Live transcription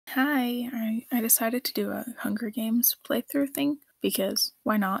Hi, I decided to do a Hunger Games playthrough thing because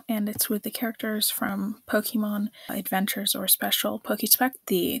why not? And it's with the characters from Pokemon Adventures or Special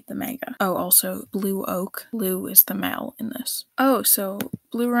Pokespe, the manga. Oh, also Blue Oak. Blue is the male in this. Oh, so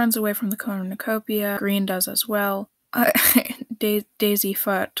Blue runs away from the cornucopia. Green does as well. Daisy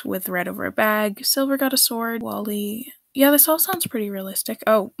fought with Red over a bag. Silver got a sword. Wally. Yeah, this all sounds pretty realistic.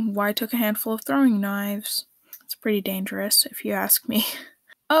 Oh, Y took a handful of throwing knives. It's pretty dangerous, if you ask me.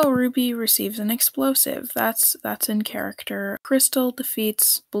 Oh, Ruby receives an explosive. That's in character. Crystal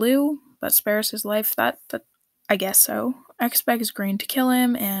defeats Blue, but spares his life. That I guess so. X begs Green to kill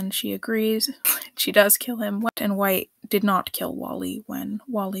him, and she agrees. She does kill him. And White did not kill Wally when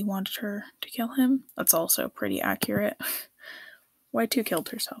Wally wanted her to kill him. That's also pretty accurate. Y2 killed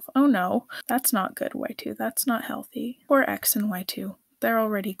herself. Oh no, that's not good, Y2. That's not healthy. Poor X and Y2. They're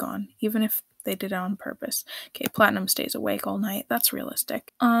already gone, even if they did it on purpose. Okay, Platinum stays awake all night. That's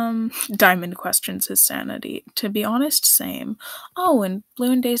realistic. Diamond questions his sanity. To be honest, same. Oh, and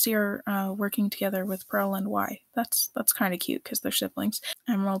Blue and Daisy are working together with Pearl and Y. That's kind of cute because they're siblings.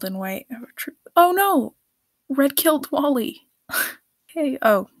 Emerald and White have a oh no! Red killed Wally. Hey,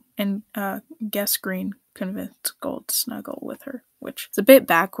 oh, and guess Green convinced Gold to snuggle with her, which is a bit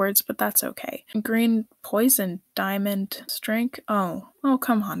backwards, but that's okay. Green poisoned Diamond's drink. Oh,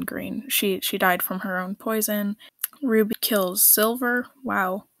 come on, Green. She died from her own poison. Ruby kills Silver.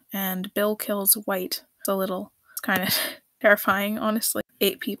 Wow. And Bill kills White. It's kind of terrifying, honestly.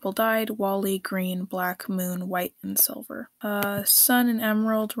 8 people died. Wally, Green, Black, Moon, White, and Silver. Sun and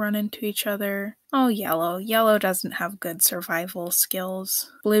Emerald run into each other. Oh, Yellow. Yellow doesn't have good survival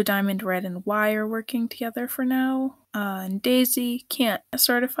skills. Blue, Diamond, Red, and Y are working together for now. And Daisy can't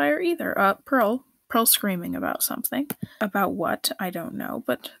start a fire either. Pearl screaming about something. About what? I don't know,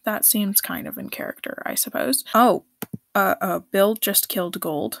 but that seems kind of in character, I suppose. Oh, Bill just killed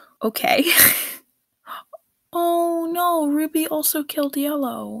Gold. Okay. Oh no, Ruby also killed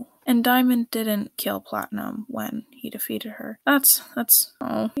Yellow. And Diamond didn't kill Platinum when he defeated her.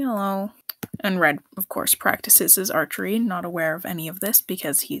 Oh, Yellow. And Red, of course, practices his archery, not aware of any of this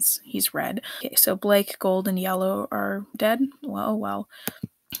because he's Red. Okay, so Blake, Gold, and Yellow are dead? Well.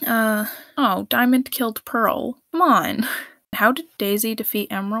 Oh, Diamond killed Pearl. Come on. How did Daisy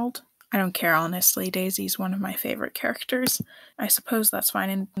defeat Emerald? I don't care, honestly. Daisy's one of my favorite characters. I suppose that's fine.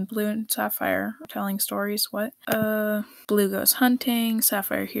 In Blue and Sapphire telling stories, what? Blue goes hunting,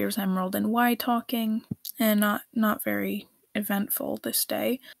 Sapphire hears Emerald and Y talking, and not very eventful this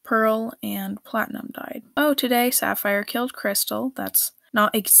day. Pearl and Platinum died. Oh, today Sapphire killed Crystal. That's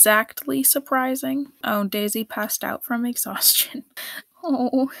not exactly surprising. Oh, Daisy passed out from exhaustion.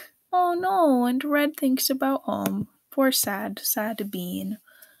 Oh no, and Red thinks about home. Poor sad Bean.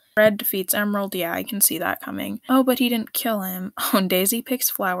 Red defeats Emerald, yeah, I can see that coming. Oh, but he didn't kill him. Oh, and Daisy picks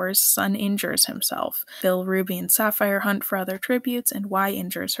flowers, Sun injures himself. Bill, Ruby, and Sapphire hunt for other tributes, and Y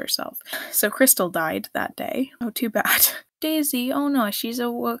injures herself. So Crystal died that day. Oh, too bad. Daisy, oh no, she's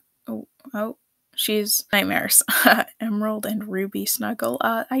she's nightmares. Emerald and Ruby snuggle.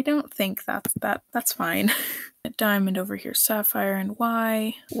 I don't think that's fine. Diamond overhears Sapphire and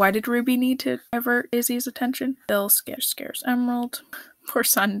Y. Why did Ruby need to divert Daisy's attention? Bill scares Emerald. Poor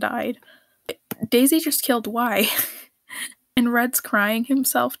Sun died. Daisy just killed Y. And Red's crying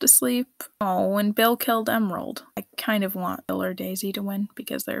himself to sleep. Oh, and Bill killed Emerald. I kind of want Bill or Daisy to win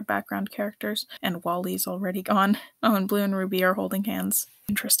because they're background characters, and Wally's already gone. Oh, and Blue and Ruby are holding hands.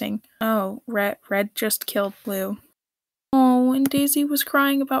 Interesting. Oh, Red just killed Blue. Oh, and Daisy was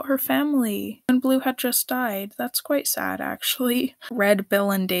crying about her family, and Blue had just died. That's quite sad, actually. Red,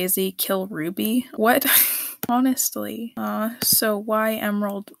 Bill, and Daisy kill Ruby. What? Honestly. So Y,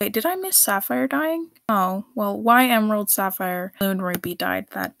 Emerald... Wait, did I miss Sapphire dying? Oh, well, Y, Emerald, Sapphire, Blue, and Ruby died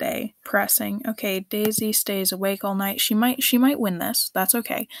that day. Pressing. Okay, Daisy stays awake all night. She might win this. That's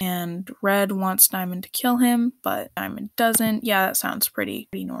okay. And Red wants Diamond to kill him, but Diamond doesn't. Yeah, that sounds pretty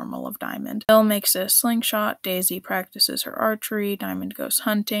normal of Diamond. Bill makes a slingshot. Daisy practices her archery. Diamond goes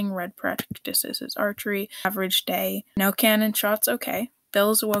hunting. Red practices his archery. Average day. No cannon shots. Okay.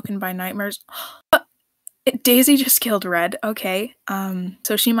 Bill's awoken by nightmares. Daisy just killed Red. Okay.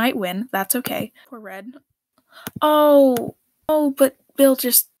 So she might win. That's okay. Poor Red. Oh, but Bill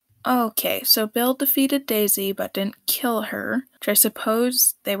just... Okay, so Bill defeated Daisy but didn't kill her, which I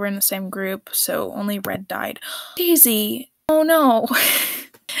suppose they were in the same group, so only Red died. Daisy! Oh no!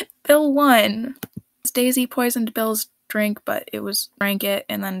 Bill won. Daisy poisoned Bill's drink, but drank it,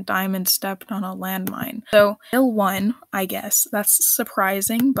 and then Diamond stepped on a landmine. So Bill won, I guess. That's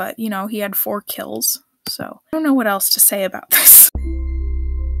surprising, but he had 4 kills. So I don't know what else to say about this.